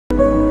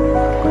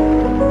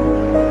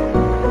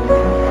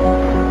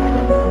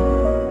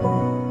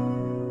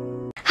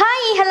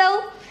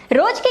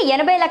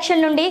80 లక్షల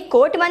నుండి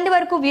కోటి మంది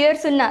వరకు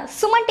వ్యూయర్స్ ఉన్న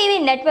సుమన్ టీవీ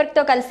నెట్వర్క్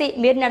తో కలిసి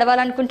మీరు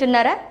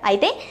నడవాలనుకుంటున్నారా?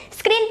 అయితే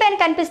స్క్రీన్ పైన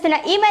కనిపిస్తున్న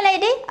ఈమెయిల్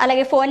ఐడి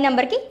అలాగే ఫోన్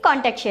నంబర్ కి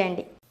కాంటాక్ట్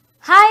చేయండి.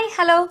 హాయ్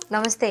హలో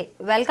నమస్తే,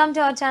 వెల్కమ్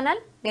టు అవర్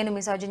ఛానల్. నేను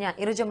మీ సౌజన్య.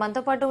 ఈరోజు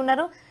మనతో పాటు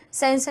ఉన్నారు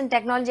science and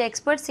technology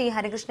expert C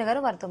Harikrishna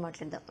గారు. వారితో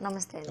మాట్లాడదాం.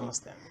 నమస్తే.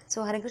 నమస్తే. సో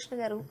హరికృష్ణ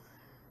గారు,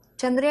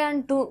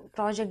 చంద్రయాన్ 2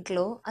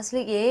 ప్రాజెక్ట్లో అసలు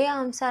ఏ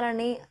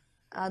అంశాలని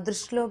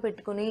దృష్టిలో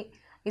పెట్టుకుని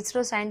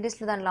ఇస్రో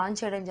సైంటిస్టులు దాన్ని లాంచ్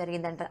చేయడం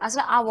జరిగిందంటారు?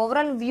 అసలు ఆ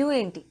ఓవరాల్ వ్యూ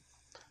ఏంటి?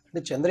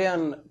 అంటే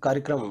చంద్రయాన్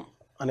కార్యక్రమం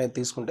అనేది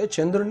తీసుకుంటే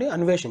చంద్రుడిని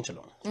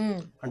అన్వేషించడం.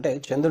 అంటే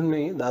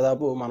చంద్రుడిని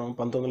దాదాపు మనం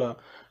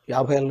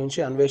 1950 నుంచి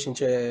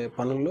అన్వేషించే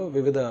పనుల్లో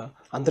వివిధ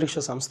అంతరిక్ష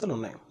సంస్థలు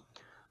ఉన్నాయి.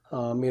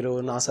 మీరు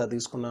నాసా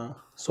తీసుకున్న,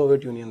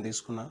 సోవియట్ యూనియన్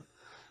తీసుకున్న,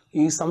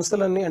 ఈ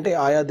సంస్థలన్నీ అంటే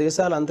ఆయా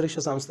దేశాల అంతరిక్ష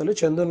సంస్థలు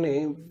చంద్రుడిని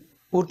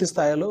పూర్తి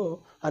స్థాయిలో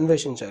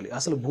అన్వేషించాలి.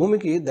 అసలు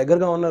భూమికి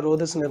దగ్గరగా ఉన్న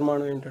రోదసి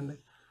నిర్మాణం ఏంటండి?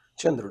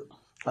 చంద్రుడు.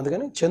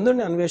 అందుకని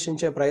చంద్రుడిని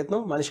అన్వేషించే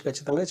ప్రయత్నం మనిషి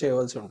ఖచ్చితంగా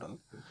చేయవలసి ఉంటుంది.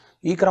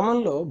 ఈ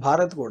క్రమంలో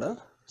భారత్ కూడా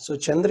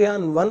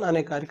చంద్రయాన్ 1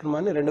 అనే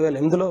కార్యక్రమాన్ని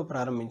 2008లో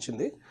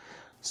ప్రారంభించింది.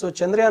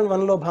 చంద్రయాన్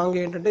 1లో భాగంగా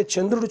ఏంటంటే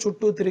చంద్రుడి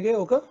చుట్టూ తిరిగే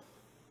ఒక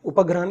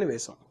ఉపగ్రహాన్ని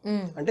వేశాం.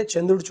 అంటే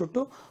చంద్రుడి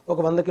చుట్టూ ఒక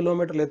 100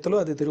 కిలోమీటర్ల ఎత్తులో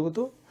అది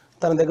తిరుగుతూ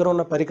తన దగ్గర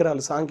ఉన్న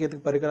పరికరాలు,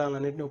 సాంకేతిక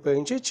పరికరాలన్నింటినీ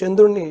ఉపయోగించి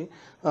చంద్రుడిని,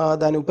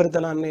 దాని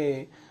ఉపరితలాన్ని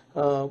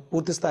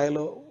పూర్తి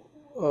స్థాయిలో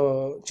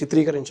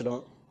చిత్రీకరించడం.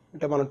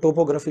 అంటే మనం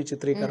టోపోగ్రఫీ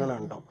చిత్రీకరణ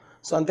అంటాం.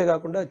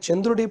 అంతేకాకుండా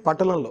చంద్రుడి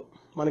పటలంలో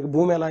మనకి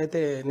భూమి ఎలా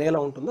అయితే నేల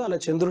ఉంటుందో అలా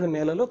చంద్రుడి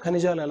నేలలో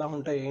ఖనిజాలు ఎలా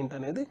ఉంటాయి ఏంటి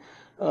అనేది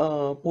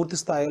పూర్తి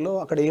స్థాయిలో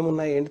అక్కడ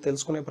ఏమున్నాయి ఏంటి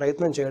తెలుసుకునే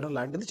ప్రయత్నం చేయడం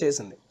లాంటిది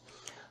చేసింది.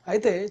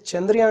 అయితే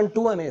చంద్రయాన్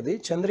 2 అనేది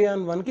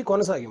చంద్రయాన్ 1కి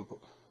కొనసాగింపు.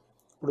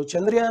 ఇప్పుడు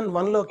చంద్రయాన్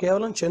 1లో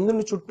కేవలం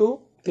చంద్రుని చుట్టూ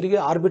తిరిగే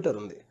ఆర్బిటర్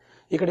ఉంది.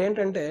 ఇక్కడ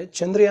ఏంటంటే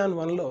చంద్రయాన్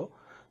 1లో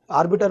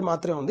ఆర్బిటర్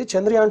మాత్రమే ఉంది.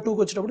 చంద్రయాన్ 2కి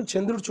వచ్చినప్పుడు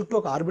చంద్రుడి చుట్టూ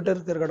ఒక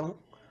ఆర్బిటర్ తిరగడం,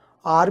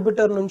 ఆ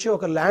ఆర్బిటర్ నుంచి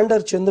ఒక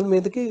ల్యాండర్ చంద్రుడి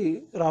మీదకి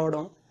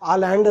రావడం, ఆ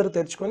ల్యాండర్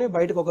తెరుచుకొని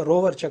బయటకు ఒక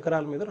రోవర్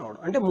చక్రాల మీద రావడం.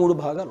 అంటే 3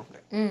 భాగాలు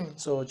ఉంటాయి.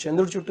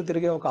 చంద్రుడి చుట్టూ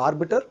తిరిగే ఒక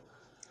ఆర్బిటర్,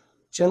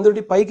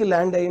 చంద్రుడి పైకి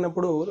ల్యాండ్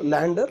అయినప్పుడు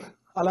ల్యాండర్,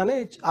 అలానే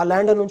ఆ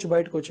ల్యాండర్ నుంచి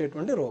బయటకు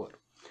వచ్చేటువంటి రోవర్.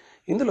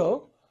 ఇందులో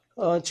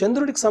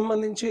చంద్రుడికి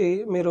సంబంధించి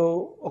మీరు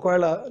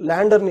ఒకవేళ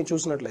ల్యాండర్ని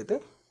చూసినట్లయితే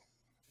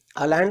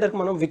ఆ ల్యాండర్కి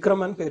మనం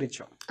విక్రమ్ అని పేరు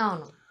ఇచ్చాం.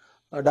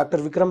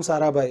 డాక్టర్ విక్రమ్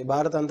సారాభాయ్,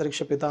 భారత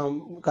అంతరిక్ష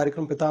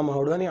కార్యక్రమ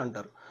పితామహుడు అని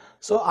అంటారు.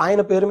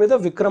 ఆయన పేరు మీద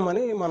విక్రమ్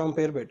అని మనం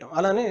పేరు పెట్టాం.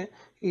 అలానే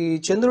ఈ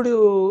చంద్రుడి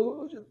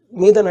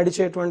మీద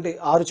నడిచేటువంటి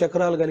 6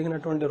 చక్రాలు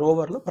కలిగినటువంటి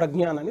రోవర్ను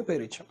ప్రజ్ఞాన్ అని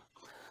పేరు ఇచ్చాం.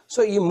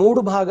 ఈ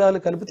 3 భాగాలు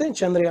కలిపితే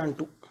చంద్రయాన్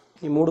 2.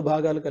 ఈ 3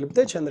 భాగాలు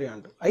కలిపితే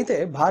చంద్రయాన్ 2. అయితే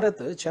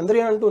భారత్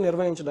చంద్రయాన్ 2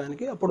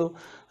 నిర్వహించడానికి అప్పుడు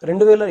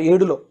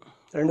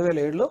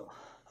 2007లో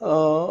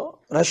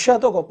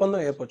రష్యాతో ఒక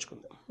ఒప్పందం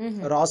ఏర్పరచుకుంది.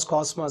 రాస్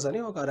కాస్మాస్ అని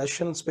ఒక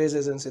రష్యన్ స్పేస్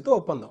ఏజెన్సీతో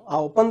ఒప్పందం. ఆ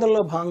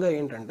ఒప్పందంలో భాగంగా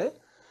ఏంటంటే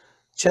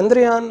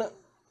చంద్రయాన్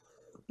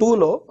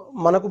 2లో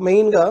మనకు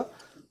మెయిన్గా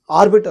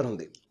ఆర్బిటర్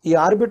ఉంది. ఈ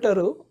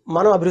ఆర్బిటర్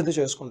మనం అభివృద్ధి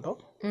చేసుకుంటాం.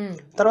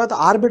 తర్వాత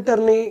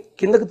ఆర్బిటర్ని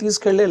కిందకి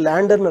తీసుకెళ్లే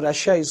ల్యాండర్ని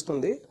రష్యా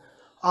ఇస్తుంది.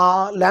 ఆ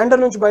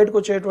ల్యాండర్ నుంచి బయటకు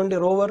వచ్చేటువంటి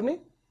రోవర్ని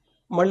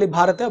మళ్ళీ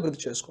భారతే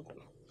అభివృద్ధి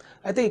చేసుకుంటుంది.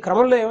 అయితే ఈ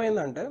క్రమంలో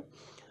ఏమైందంటే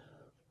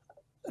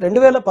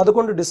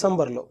 2011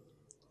 డిసెంబర్లో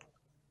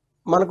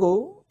మనకు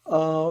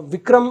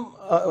విక్రమ్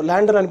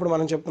ల్యాండర్ అని ఇప్పుడు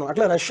మనం చెప్తున్నాం.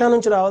 అట్లా రష్యా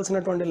నుంచి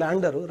రావాల్సినటువంటి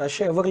ల్యాండర్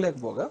రష్యా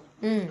ఇవ్వలేకపోగా,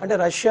 అంటే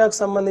రష్యాకు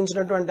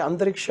సంబంధించినటువంటి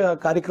అంతరిక్ష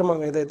కార్యక్రమం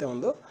ఏదైతే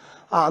ఉందో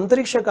ఆ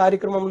అంతరిక్ష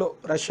కార్యక్రమంలో,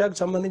 రష్యాకు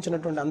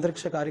సంబంధించినటువంటి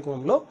అంతరిక్ష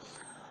కార్యక్రమంలో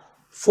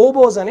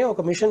ఫోబోస్ అనే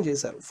ఒక మిషన్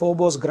చేశారు.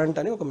 ఫోబోస్ గ్రంట్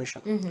అని ఒక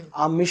మిషన్.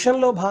 ఆ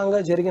మిషన్లో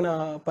భాగంగా జరిగిన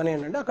పని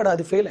ఏంటంటే అక్కడ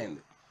అది ఫెయిల్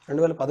అయింది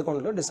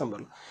 2011లో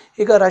డిసెంబర్లో.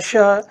 ఇక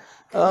రష్యా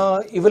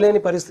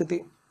ఇవ్వలేని పరిస్థితి.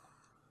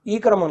 ఈ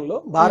క్రమంలో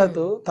భారత్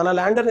తన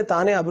ల్యాండర్ని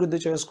తానే అభివృద్ధి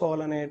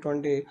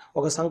చేసుకోవాలనేటువంటి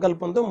ఒక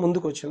సంకల్పంతో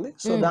ముందుకు వచ్చింది.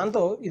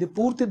 దాంతో ఇది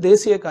పూర్తి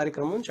దేశీయ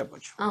కార్యక్రమం అని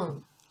చెప్పొచ్చు.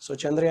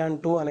 చంద్రయాన్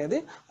 2 అనేది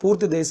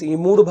పూర్తి దేశీయ, ఈ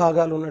 3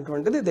 భాగాలు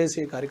ఉన్నటువంటిది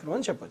దేశీయ కార్యక్రమం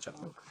అని చెప్పొచ్చు.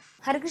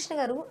 హరికృష్ణ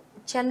గారు,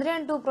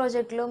 చంద్రయాన్ 2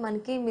 ప్రాజెక్ట్లో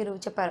మనకి మీరు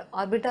చెప్పారు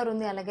ఆర్బిటర్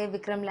ఉంది, అలాగే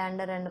Vikram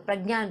lander and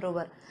Pragyan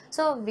rover.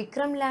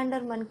 Vikram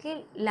lander మనకి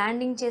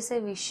ల్యాండింగ్ చేసే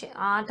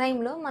ఆ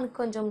టైంలో మనకు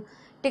కొంచెం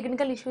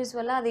టెక్నికల్ ఇష్యూస్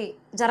వల్ల అది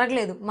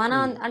జరగలేదు.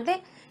 అంటే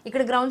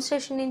ఇక్కడ గ్రౌండ్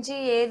స్టేషన్ నుంచి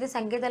ఏది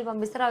సంకేతాలు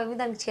పంపిస్తారో అవి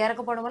దానికి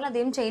చేరకపోవడం వల్ల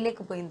అదేం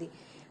చేయలేకపోయింది.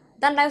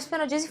 దాని లైఫ్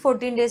స్పాన్ వచ్చేసి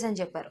 14 days అని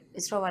చెప్పారు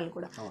ఇస్రో వాళ్ళు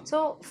కూడా.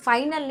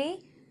 ఫైనల్లీ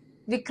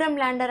విక్రమ్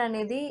ల్యాండర్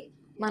అనేది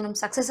మనం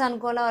సక్సెస్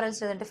అనుకోవాలా,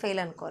 లేదంటే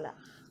ఫెయిల్ అనుకోవాలా?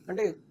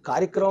 అంటే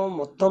కార్యక్రమం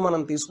మొత్తం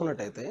మనం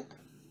తీసుకున్నట్టయితే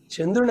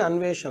చంద్రుని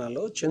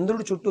అన్వేషణలో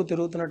చంద్రుడి చుట్టూ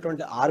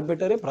తిరుగుతున్నటువంటి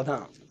ఆర్బిటరే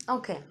ప్రధానం.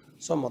 ఓకే.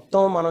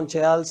 మొత్తం మనం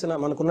చేయాల్సిన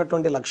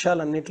మనకున్నటువంటి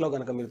లక్ష్యాలన్నింటిలో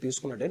కనుక మీరు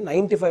తీసుకున్నట్టే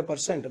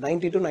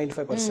 90 to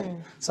 95%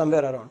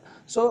 సమ్వేర్ అరౌండ్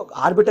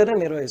ఆర్బిటరే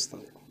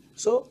నిర్వహిస్తుంది.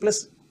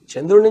 ప్లస్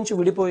చంద్రుడి నుంచి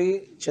విడిపోయి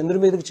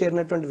చంద్రుడి మీదకి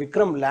చేరినటువంటి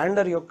విక్రమ్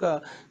ల్యాండర్ యొక్క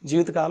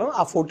జీవితకాలం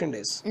ఆ 14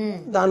 days.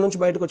 దాని నుంచి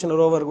బయటకు వచ్చిన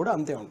రోవర్ కూడా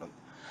అంతే ఉంటుంది.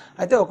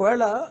 అయితే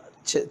ఒకవేళ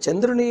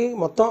చంద్రుని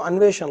మొత్తం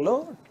అన్వేషణలో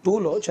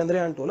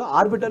చంద్రయాన్ 2లో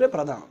ఆర్బిటరే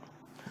ప్రధానం.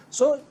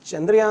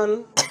 చంద్రయాన్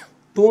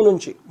 2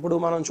 నుంచి ఇప్పుడు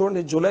మనం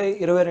చూడండి జూలై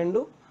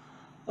 22,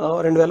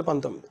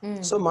 2019.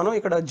 మనం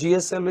ఇక్కడ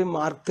GSLV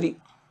Mark 3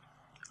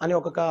 అని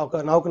ఒక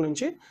నౌక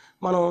నుంచి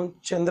మనం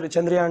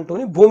చంద్రయాన్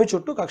 2ని భూమి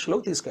చుట్టూ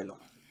కక్షలోకి తీసుకెళ్ళాం.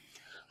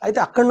 అయితే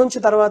అక్కడి నుంచి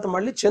తర్వాత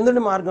మళ్ళీ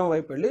చంద్రుడి మార్గం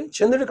వైపు వెళ్ళి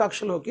చంద్రుడి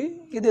కక్షలోకి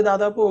ఇది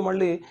దాదాపు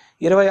మళ్ళీ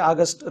 20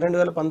 ఆగస్టు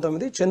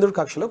 2019 చంద్రుడి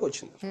కక్షలోకి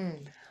వచ్చింది.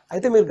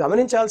 అయితే మీరు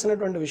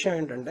గమనించాల్సినటువంటి విషయం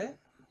ఏంటంటే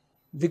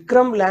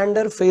విక్రమ్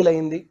ల్యాండర్ ఫెయిల్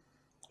అయింది,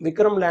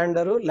 విక్రమ్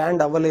ల్యాండర్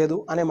ల్యాండ్ అవ్వలేదు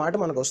అనే మాట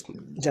మనకు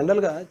వస్తుంది.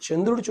 జనరల్గా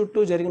చంద్రుడి చుట్టూ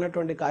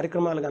జరిగినటువంటి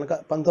కార్యక్రమాలు కనుక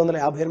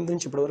 1958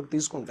 నుంచి ఇప్పటి వరకు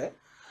తీసుకుంటే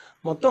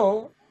మొత్తం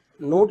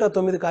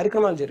 109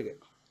 కార్యక్రమాలు జరిగాయి.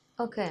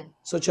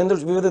 సో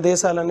చంద్రుడు వివిధ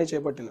దేశాలన్నీ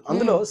చేపట్టింది.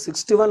 అందులో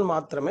 61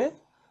 మాత్రమే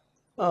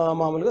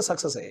మామూలుగా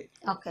సక్సెస్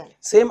అయ్యాయి.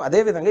 సేమ్ అదే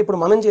విధంగా ఇప్పుడు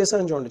మనం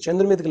చేసాం చూడండి,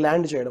 చంద్రుడి మీదకి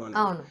ల్యాండ్ చేయడం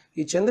అనేది.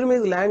 ఈ చంద్రుడి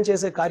మీద ల్యాండ్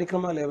చేసే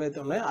కార్యక్రమాలు ఏవైతే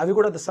ఉన్నాయో అవి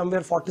కూడా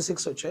సమ్వేర్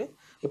 46 వచ్చాయి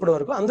ఇప్పటి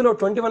వరకు. అందులో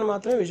 21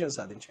 మాత్రమే విజయం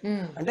సాధించాయి.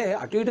 అంటే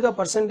అటు ఇటుగా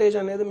పర్సెంటేజ్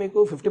అనేది మీకు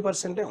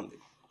 50% ఉంది.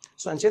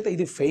 సో అంచేత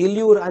ఇది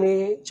ఫెయిల్యూర్ అని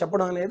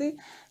చెప్పడం అనేది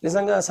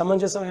నిజంగా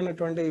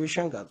సమంజసమైనటువంటి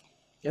విషయం కాదు.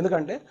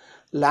 ఎందుకంటే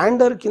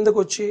ల్యాండర్ కిందకు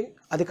వచ్చి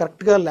అది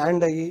కరెక్ట్గా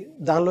ల్యాండ్ అయ్యి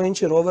దానిలో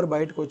నుంచి రోవర్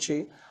బయటకు వచ్చి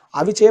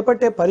అవి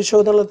చేపట్టే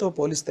పరిశోధనలతో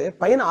పోలిస్తే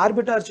పైన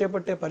ఆర్బిటార్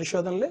చేపట్టే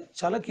పరిశోధనలే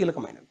చాలా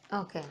కీలకమైనవి.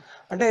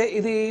 అంటే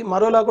ఇది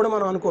మరోలా కూడా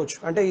మనం అనుకోవచ్చు,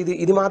 అంటే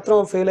ఇది మాత్రం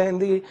ఫెయిల్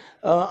అయింది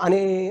అని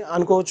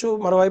అనుకోవచ్చు.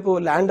 మరోవైపు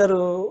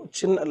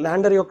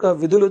ల్యాండర్ యొక్క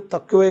విధులు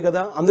తక్కువే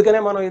కదా,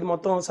 అందుకనే మనం ఇది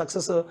మొత్తం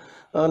సక్సెస్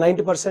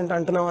 90%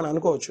 అంటున్నాం అని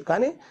అనుకోవచ్చు.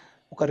 కానీ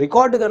ఒక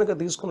రికార్డు కనుక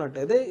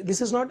తీసుకున్నట్టయితే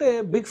this is not a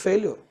big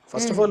failure.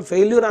 First of all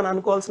failure అని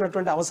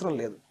అనుకోవాల్సినటువంటి అవసరం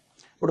లేదు.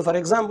 ఇప్పుడు ఫర్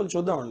ఎగ్జాంపుల్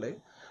చూద్దామండి,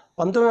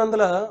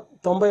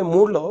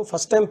 1993లో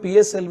ఫస్ట్ టైం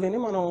పిఎస్ఎల్విని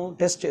మనం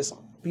టెస్ట్ చేసాం.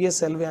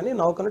 పిఎస్ఎల్వి అని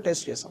నౌకను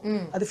టెస్ట్ చేసాం,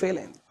 అది ఫెయిల్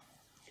అయింది.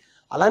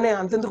 అలానే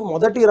అంతెందుకు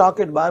మొదటి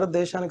రాకెట్,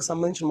 భారతదేశానికి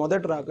సంబంధించిన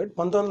మొదటి రాకెట్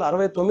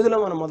 1969లో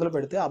మనం మొదలు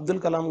పెడితే అబ్దుల్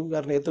కలాం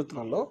గారి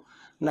నేతృత్వంలో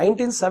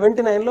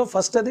 1979లో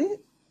ఫస్ట్ అది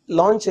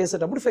లాంచ్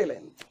చేసేటప్పుడు ఫెయిల్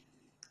అయింది.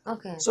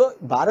 సో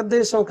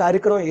భారతదేశం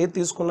కార్యక్రమం ఏది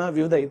తీసుకున్నా,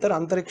 వివిధ ఇతర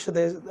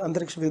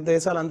వివిధ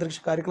దేశాల అంతరిక్ష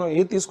కార్యక్రమం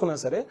ఏది తీసుకున్నా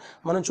సరే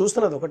మనం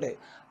చూస్తున్నది ఒకటే,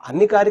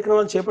 అన్ని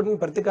కార్యక్రమాలు చేపట్టిన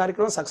ప్రతి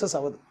కార్యక్రమం సక్సెస్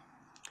అవ్వదు.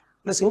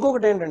 ప్లస్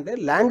ఇంకొకటి ఏంటంటే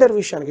ల్యాండర్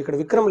విషయానికి, ఇక్కడ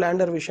విక్రమ్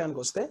ల్యాండర్ విషయానికి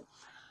వస్తే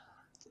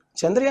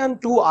చంద్రయాన్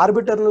 2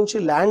 ఆర్బిటర్ నుంచి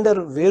ల్యాండర్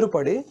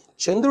వేరుపడి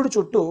చంద్రుడి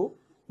చుట్టూ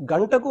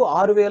గంటకు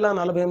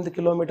 6048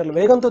 కిలోమీటర్ల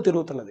వేగంతో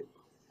తిరుగుతున్నది.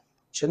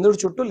 చంద్రుడి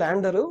చుట్టూ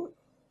ల్యాండరు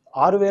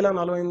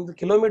 6048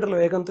 కిలోమీటర్ల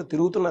వేగంతో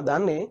తిరుగుతున్న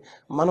దాన్ని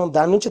మనం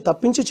దాని నుంచి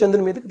తప్పించి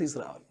చంద్రుని మీదకి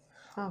తీసుకురావాలి.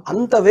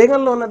 అంత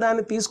వేగంలో ఉన్న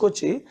దాన్ని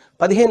తీసుకొచ్చి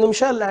 15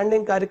 నిమిషాలు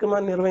ల్యాండింగ్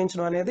కార్యక్రమాన్ని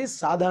నిర్వహించడం అనేది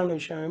సాధారణ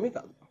విషయం ఏమీ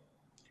కాదు.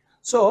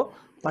 సో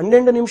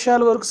 12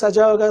 నిమిషాల వరకు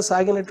సజావుగా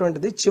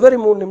సాగినటువంటిది చివరి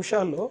 3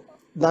 నిమిషాల్లో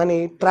దాని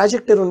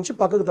ట్రాజెక్టరీ నుంచి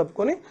పక్కకు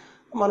తప్పుకొని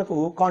మనకు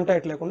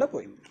కాంటాక్ట్ లేకుండా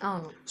పోయింది.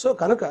 సో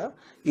కనుక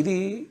ఇది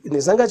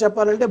నిజంగా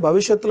చెప్పాలంటే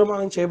భవిష్యత్తులో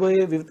మనం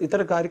చేయబోయే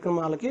ఇతర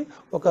కార్యక్రమాలకి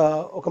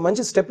ఒక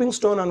మంచి స్టెప్పింగ్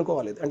స్టోన్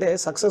అనుకోవాలి. అంటే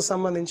సక్సెస్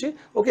సంబంధించి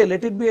okay,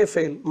 let it be A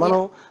fail,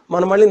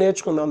 మనం మళ్ళీ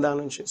నేర్చుకుందాం దాని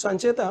నుంచి. సో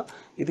అంచేత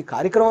ఇది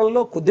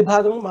కార్యక్రమంలో కొద్ది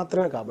భాగం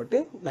మాత్రమే కాబట్టి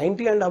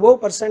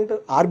 90%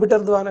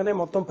 ఆర్బిటర్ ద్వారానే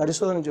మొత్తం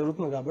పరిశోధన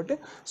జరుగుతుంది కాబట్టి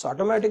సో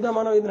ఆటోమేటిక్గా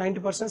మనం ఇది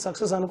 90%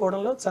 సక్సెస్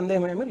అనుకోవడంలో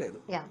సందేహం ఏమీ లేదు.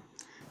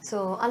 సో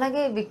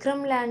అలాగే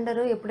విక్రమ్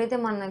ల్యాండర్ ఎప్పుడైతే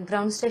మన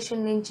గ్రౌండ్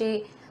స్టేషన్ నుంచి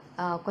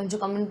కొంచెం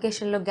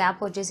కమ్యూనికేషన్లో గ్యాప్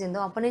వచ్చేసిందో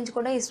అప్పటి నుంచి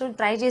కూడా ఇస్రో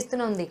ట్రై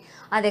చేస్తూనే ఉంది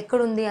అది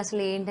ఎక్కడుంది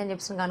అసలు ఏంటి అని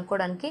చెప్పి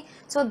కనుక్కోవడానికి.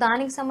 సో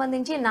దానికి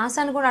సంబంధించి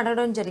నాసాను కూడా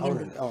అడగడం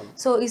జరిగింది.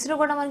 సో ఇస్రో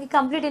కూడా మనకి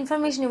కంప్లీట్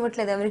ఇన్ఫర్మేషన్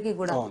ఇవ్వట్లేదు ఎవరికి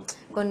కూడా,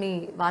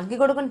 వాళ్ళకి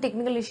కూడా కొన్ని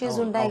టెక్నికల్ ఇష్యూస్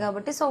ఉంటాయి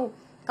కాబట్టి సో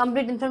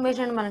కంప్లీట్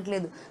ఇన్ఫర్మేషన్ మనకు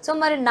లేదు. సో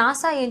మరి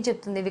నాసా ఏం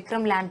చెప్తుంది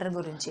విక్రమ్ ల్యాండర్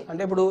గురించి?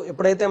 అంటే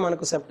ఎప్పుడైతే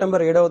మనకు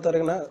సెప్టెంబర్ 7వ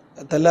తారీఖున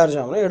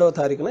తెల్లారుజామున 7వ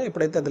తారీఖున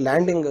ఎప్పుడైతే అది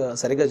ల్యాండింగ్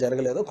సరిగ్గా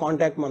జరగలేదో,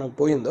 కాంటాక్ట్ మనకు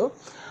పోయిందో,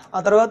 ఆ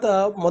తర్వాత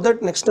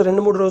నెక్స్ట్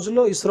 2-3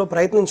 రోజుల్లో ఇస్రో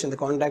ప్రయత్నించింది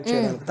కాంటాక్ట్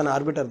చేయడానికి తన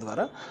ఆర్బిటర్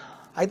ద్వారా.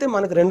 అయితే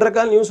మనకు 2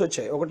 రకాల న్యూస్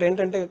వచ్చాయి. ఒకటి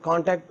ఏంటంటే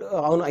కాంటాక్ట్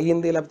అవును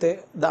అయ్యింది, లేకపోతే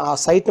ఆ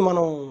సైట్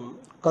మనం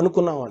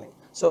కనుక్కున్నాం అని.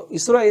 సో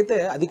ఇస్రో అయితే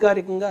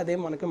అధికారికంగా అదే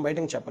మనకి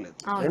బయటకు చెప్పలేదు.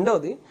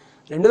 రెండవది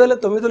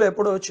 2009లో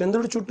ఎప్పుడో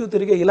చంద్రుడి చుట్టూ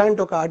తిరిగే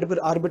ఇలాంటి ఒక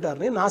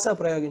ఆర్బిటర్ని నాసా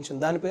ప్రయోగించింది.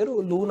 దాని పేరు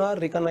లూనార్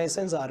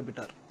రికగ్నైజెన్స్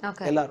ఆర్బిటర్,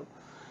 LR.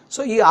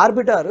 సో ఈ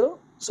ఆర్బిటర్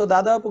సో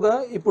దాదాపుగా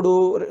ఇప్పుడు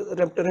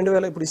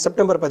ఇప్పుడు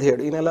సెప్టెంబర్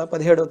 17 ఈ నెల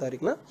 17వ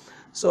తారీఖున,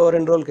 సో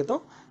 2 రోజుల క్రితం,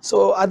 సో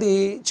అది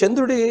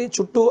చంద్రుడి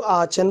చుట్టూ ఆ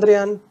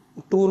చంద్రయాన్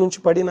 2 నుంచి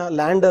పడిన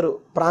ల్యాండర్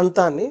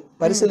ప్రాంతాన్ని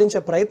పరిశీలించే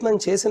ప్రయత్నం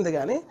చేసింది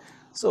కానీ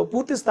సో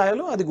పూర్తి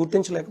స్థాయిలో అది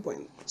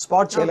గుర్తించలేకపోయింది,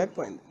 స్పాట్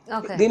చేయలేకపోయింది.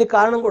 దీనికి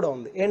కారణం కూడా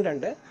ఉంది.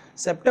 ఏంటంటే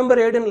సెప్టెంబర్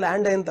 7న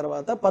ల్యాండ్ అయిన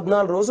తర్వాత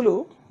 14 రోజులు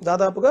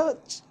దాదాపుగా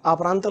ఆ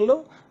ప్రాంతంలో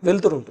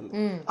వెలుతురు ఉంటుంది.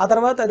 ఆ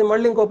తర్వాత అది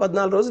మళ్ళీ ఇంకో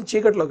 14 రోజులు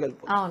చీకటిలోకి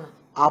వెళ్ళిపోతుంది.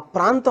 ఆ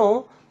ప్రాంతం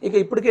ఇక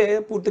ఇప్పటికే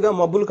పూర్తిగా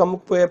మబ్బులు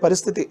కమ్ముకుపోయే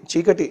పరిస్థితి,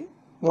 చీకటి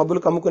మబ్బులు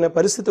కమ్ముకునే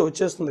పరిస్థితి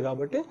వచ్చేస్తుంది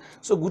కాబట్టి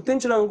సో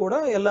గుర్తించడం కూడా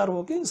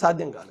LROకి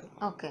సాధ్యం కాలేదు.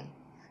 ఓకే,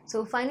 సో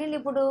ఫైనల్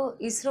ఇప్పుడు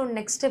ఇస్రో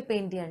నెక్స్ట్ స్టెప్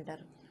ఏంటి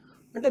అంటారు?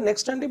 అంటే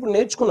నెక్స్ట్ అంటే ఇప్పుడు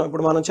నేర్చుకున్నాం,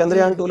 ఇప్పుడు మనం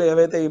చంద్రయాన్ 2లో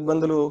ఏవైతే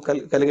ఇబ్బందులు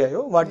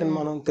కలిగాయో వాటిని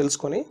మనం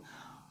తెలుసుకొని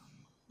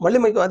మళ్ళీ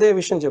మీకు అదే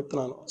విషయం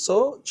చెప్తున్నాను. సో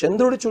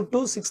చంద్రుడి చుట్టూ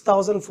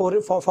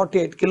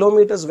 6048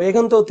 కిలోమీటర్స్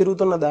వేగంతో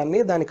తిరుగుతున్న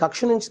దాని కక్ష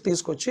నుంచి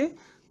తీసుకొచ్చి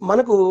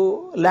మనకు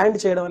ల్యాండ్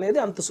చేయడం అనేది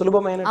అంత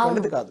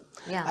సులభమైనటువంటిది కాదు.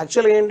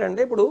 యాక్చువల్గా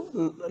ఏంటంటే ఇప్పుడు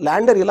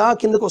ల్యాండర్ ఇలా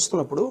కిందకు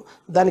వస్తున్నప్పుడు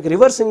దానికి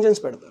రివర్స్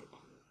ఇంజిన్స్ పెడతారు.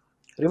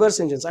 రివర్స్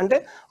ఇంజిన్స్ అంటే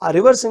ఆ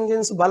రివర్స్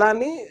ఇంజిన్స్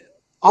బలాన్ని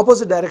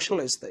ఆపోజిట్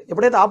డైరెక్షన్లో ఇస్తాయి.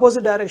 ఎప్పుడైతే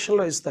ఆపోజిట్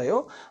డైరెక్షన్లో ఇస్తాయో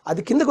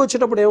అది కిందకి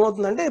వచ్చేటప్పుడు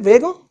ఏమవుతుందంటే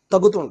వేగం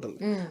తగ్గుతూ ఉంటుంది.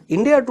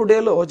 ఇండియా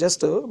టుడేలో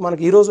జస్ట్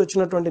మనకి ఈ రోజు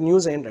వచ్చినటువంటి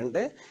న్యూస్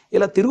ఏంటంటే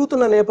ఇలా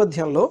తిరుగుతున్న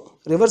నేపథ్యంలో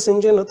రివర్స్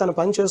ఇంజిన్ తన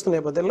పని చేస్తున్న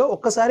నేపథ్యంలో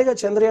ఒక్కసారిగా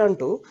చంద్రయాన్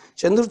 2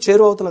 చంద్రుడు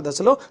చేరువవుతున్న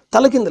దశలో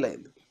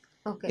తలకిందులైంది.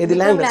 ఇది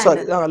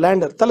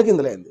ల్యాండర్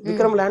తలకిందులైంది.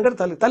 విక్రమ్ ల్యాండర్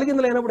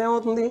తలకిందులైనప్పుడు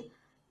ఏమవుతుంది,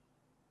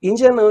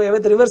 ఇంజిన్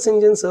ఏవైతే రివర్స్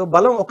ఇంజిన్స్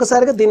బలం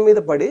ఒక్కసారిగా దీని మీద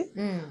పడి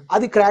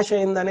అది క్రాష్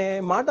అయిందనే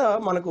మాట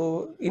మనకు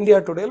ఇండియా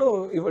టుడేలో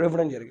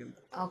ఇవ్వడం జరిగింది.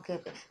 Okay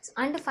okay.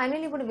 అంటే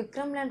ఫైనల్ ఇప్పుడు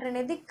విక్రమ్ ల్యాండర్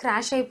అనేది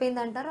క్రాష్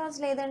అయిపోయింది అంటారా,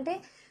 అసలు లేదంటే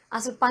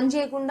అసలు పని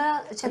చేయకుండా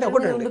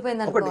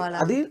ఉండిపోయింది అనుకోవాలా?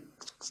 అది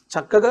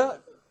చక్కగా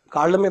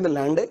కాళ్ళ మీద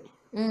ల్యాండ్ అయ్యి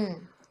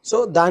సో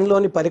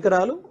దానిలోని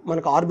పరికరాలు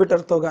మనకు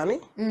ఆర్బిటర్తో కానీ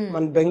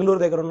మన బెంగళూరు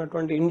దగ్గర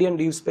ఉన్నటువంటి ఇండియన్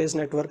డీప్ స్పేస్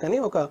నెట్వర్క్ అని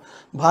ఒక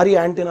భారీ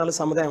యాంటీనాల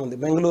సముదాయం ఉంది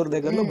బెంగళూరు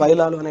దగ్గరలో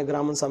బైలాలు అనే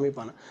గ్రామం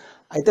సమీపాన.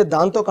 అయితే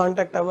దాంతో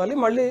కాంటాక్ట్ అవ్వాలి,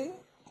 మళ్ళీ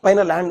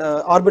పైన ల్యాండ్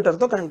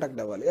ఆర్బిటర్తో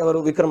కాంటాక్ట్ అవ్వాలి ఎవరు,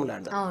 విక్రమ్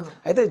ల్యాండర్.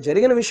 అయితే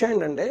జరిగిన విషయం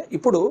ఏంటంటే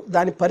ఇప్పుడు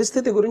దాని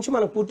పరిస్థితి గురించి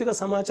మనకు పూర్తిగా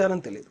సమాచారం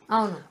తెలియదు.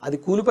 అది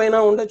కూలిపైన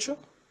ఉండొచ్చు,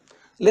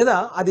 లేదా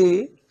అది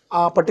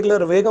ఆ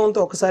పర్టికులర్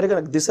వేగంతో ఒకసారిగా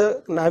దిశ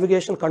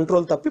నావిగేషన్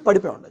కంట్రోల్ తప్పి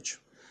పడిపోయి ఉండొచ్చు.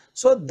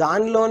 సో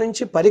దానిలో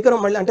నుంచి పరికరం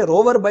మళ్ళీ అంటే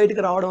రోవర్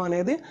బయటికి రావడం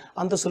అనేది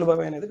అంత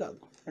సులభమైనది కాదు.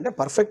 అంటే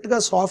పర్ఫెక్ట్గా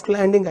సాఫ్ట్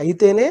ల్యాండింగ్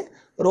అయితేనే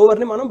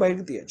రోవర్ని మనం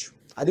బయటకు తీయచ్చు.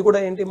 అది కూడా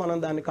ఏంటి, మనం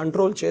దాన్ని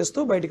కంట్రోల్ చేస్తూ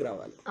బయటికి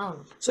రావాలి.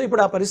 సో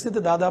ఇప్పుడు ఆ పరిస్థితి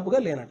దాదాపుగా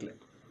లేనట్లే.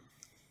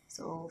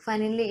 సో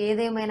ఫైనల్లీ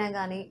ఏదేమైనా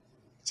కానీ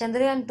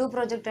చంద్రయాన్ 2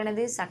 ప్రాజెక్ట్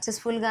అనేది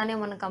సక్సెస్ఫుల్గానే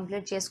మనం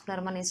కంప్లీట్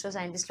చేసుకున్నారు మన ఇస్రో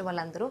సైంటిస్టులు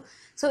వాళ్ళందరూ.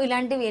 సో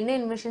ఇలాంటివి ఎన్నో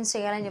ఇన్వెషన్స్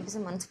చేయాలని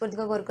చెప్పేసి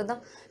మనస్ఫూర్తిగా కోరుకుందాం.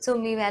 సో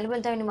మీ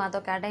వాల్యుబుల్ టైంని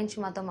మాతో కేటాయించి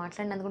మాతో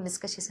మాట్లాడినందుకు,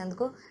 డిస్కస్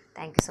చేసేందుకు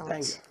thank you so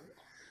much.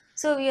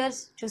 So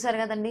viewers చూసారు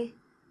కదండి,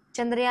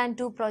 చంద్రయాన్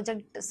 2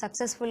 ప్రాజెక్ట్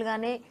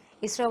సక్సెస్ఫుల్గానే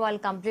ఇస్రో వాళ్ళు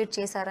కంప్లీట్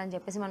చేశారని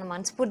చెప్పేసి మనం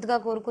మనస్ఫూర్తిగా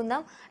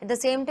కోరుకుందాం. అట్ ద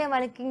సేమ్ టైం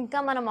వాళ్ళకి ఇంకా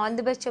మనం ఆల్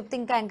ది బెస్ట్ చెప్తే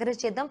ఇంకా ఎంకరేజ్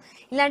చేద్దాం,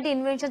 ఇలాంటి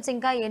ఇన్వెన్షన్స్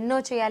ఇంకా ఎన్నో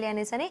చేయాలి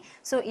అనేసి.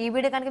 సో ఈ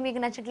వీడియో కనుక మీకు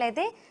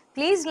నచ్చినట్లయితే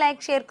please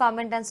like, share,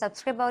 comment and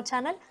subscribe our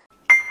channel.